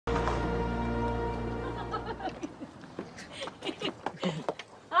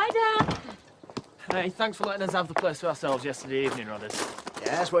Hi, Dan. Hey, thanks for letting us have the place to ourselves yesterday evening, Rodders.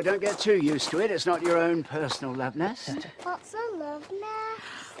 Yes, well, don't get too used to it. It's not your own personal love nest. What's a love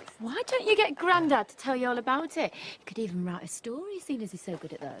nest? Why don't you get Grandad to tell you all about it? He could even write a story, seeing as he's so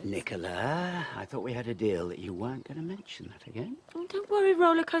good at those. Nicola, I thought we had a deal that you weren't going to mention that again. Oh, don't worry,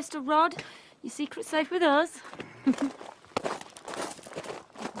 roller coaster Rod. Your secret's safe with us.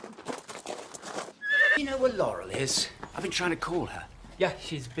 You know where Laurel is? I've been trying to call her. Yeah,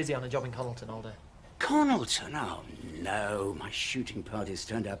 she's busy on a job in Connalton all day. Connalton? Oh, no. My shooting party's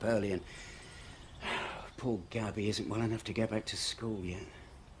turned up early and... Poor Gabby isn't well enough to get back to school yet.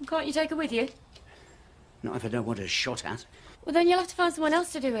 Can't you take her with you? Not if I don't want her shot at. Well, then you'll have to find someone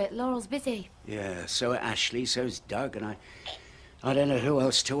else to do it. Laurel's busy. Yeah, so are Ashley, so's Doug, and I don't know who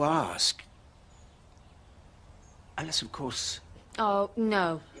else to ask. Unless, of course... Oh,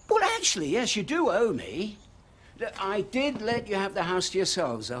 no. Well, actually, yes, you do owe me. I did let you have the house to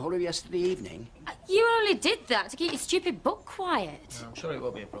yourselves the whole of yesterday evening. You only did that to keep your stupid book quiet. No, I'm sure it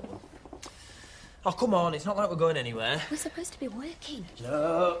won't be a problem. Oh, come on, it's not like we're going anywhere. We're supposed to be working.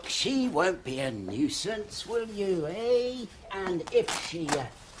 Look, she won't be a nuisance, will you, eh? And if she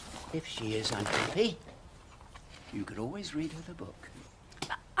is unhappy, you could always read her the book.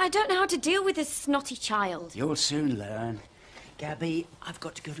 I don't know how to deal with this snotty child. You'll soon learn. Gabby, I've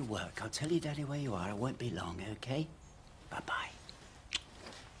got to go to work. I'll tell you, Daddy, where you are. I won't be long, okay? Bye-bye.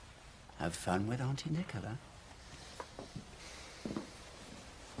 Have fun with Auntie Nicola.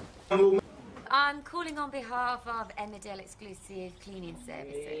 I'm calling on behalf of Emmerdale Exclusive Cleaning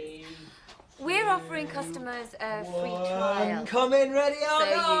Services. We're offering customers a free trial. Come in ready or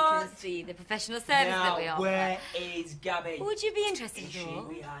so not? you can see the professional service that we offer. Where is Gabby? Would you be interested Is at all?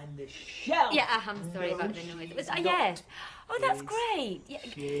 she behind the shelf? Yeah, I'm sorry about the noise. But, yes. Oh, that's great.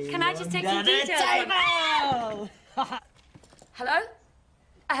 Yeah. Can I just take some Under the details? table! Hello?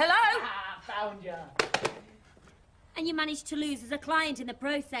 Hello? Found ya. And you managed to lose as a client in the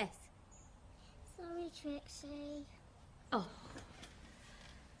process. Sorry, Trixie. Oh.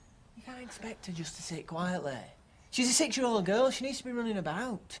 You can't expect her just to sit quietly. She's a 6-year-old girl. She needs to be running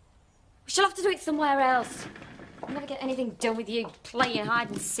about. She'll have to do it somewhere else. I'll never get anything done with you playing hide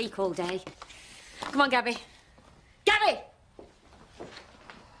and seek all day. Come on, Gabby. Gabby!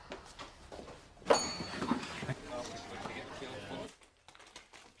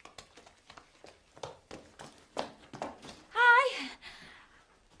 Hi.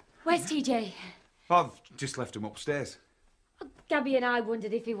 Where's TJ? I've just left him upstairs. Gabby and I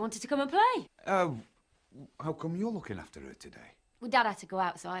wondered if he wanted to come and play. How come you're looking after her today? Well, Dad had to go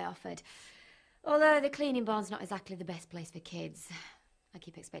out, so I offered. Although the cleaning barn's not exactly the best place for kids. I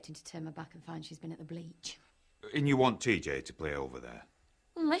keep expecting to turn my back and find she's been at the bleach. And you want TJ to play over there?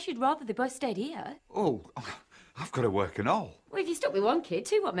 Unless you'd rather they both stayed here. Oh, I've got to work and all. Well, if you stuck with one kid,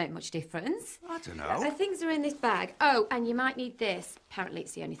 two won't make much difference. I don't know. Things are in this bag. Oh, and you might need this. Apparently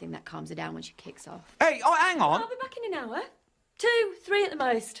it's the only thing that calms her down when she kicks off. Hey, oh, hang on. I'll be back in an hour. 2, 3 at the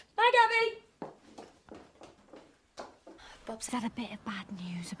most. Bye, Gabby. Bob's had a bit of bad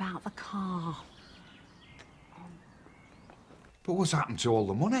news about the car. But what's happened to all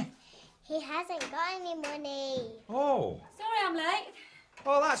the money? He hasn't got any money. Oh. Sorry I'm late.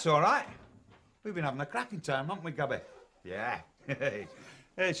 Oh, that's all right. We've been having a cracking time, haven't we, Gabby? Yeah. Hey,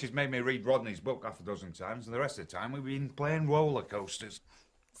 she's made me read Rodney's book half a dozen times, and the rest of the time we've been playing roller coasters.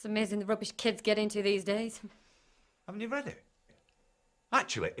 It's amazing the rubbish kids get into these days. Haven't you read it?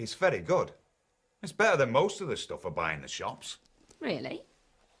 Actually, it's very good. It's better than most of the stuff I buy in the shops. Really?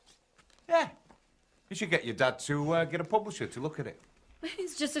 Yeah. You should get your dad to get a publisher to look at it.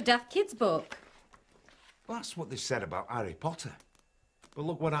 It's just a daft kids book. Well, that's what they said about Harry Potter. But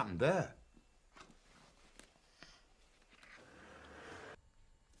look what happened there.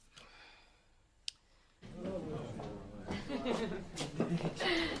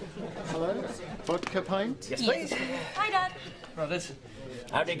 Hello? Vodka pint? Yes, please. Hi, Dad. Rodders.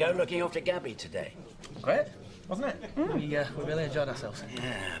 How'd it go looking after Gabby today? Great, wasn't it? We really enjoyed ourselves.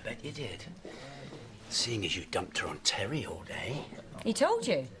 Yeah, I bet you did. Seeing as you dumped her on Terry all day. He told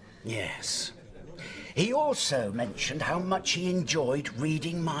you? Yes. He also mentioned how much he enjoyed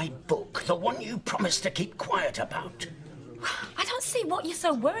reading my book, the one you promised to keep quiet about. I don't see what you're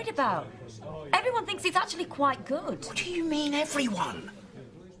so worried about. Everyone thinks it's actually quite good. What do you mean, everyone?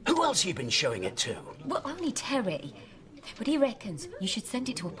 Who else have you been showing it to? Well, only Terry. But he reckons you should send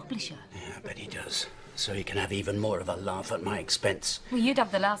it to a publisher. Yeah, I bet he does. So he can have even more of a laugh at my expense. Well, you'd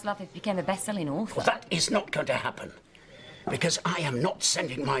have the last laugh if you became a best-selling author. Well, that is not going to happen. Because I am not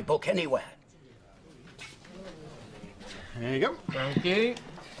sending my book anywhere. There you go. Thank you.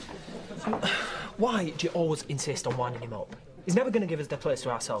 Why do you always insist on winding him up? He's never going to give us the place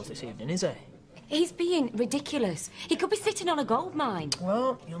to ourselves this evening, is he? He's being ridiculous. He could be sitting on a gold mine.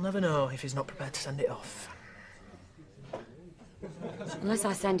 Well, you'll never know if he's not prepared to send it off. Unless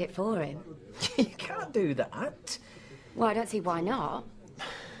I send it for him. You can't do that. Well, I don't see why not.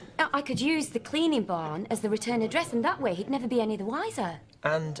 I could use the cleaning barn as the return address, and that way he'd never be any the wiser.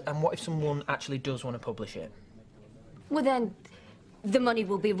 And what if someone actually does want to publish it? Well, then the money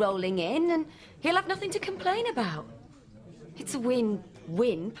will be rolling in, and he'll have nothing to complain about. It's a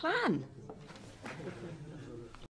win-win plan.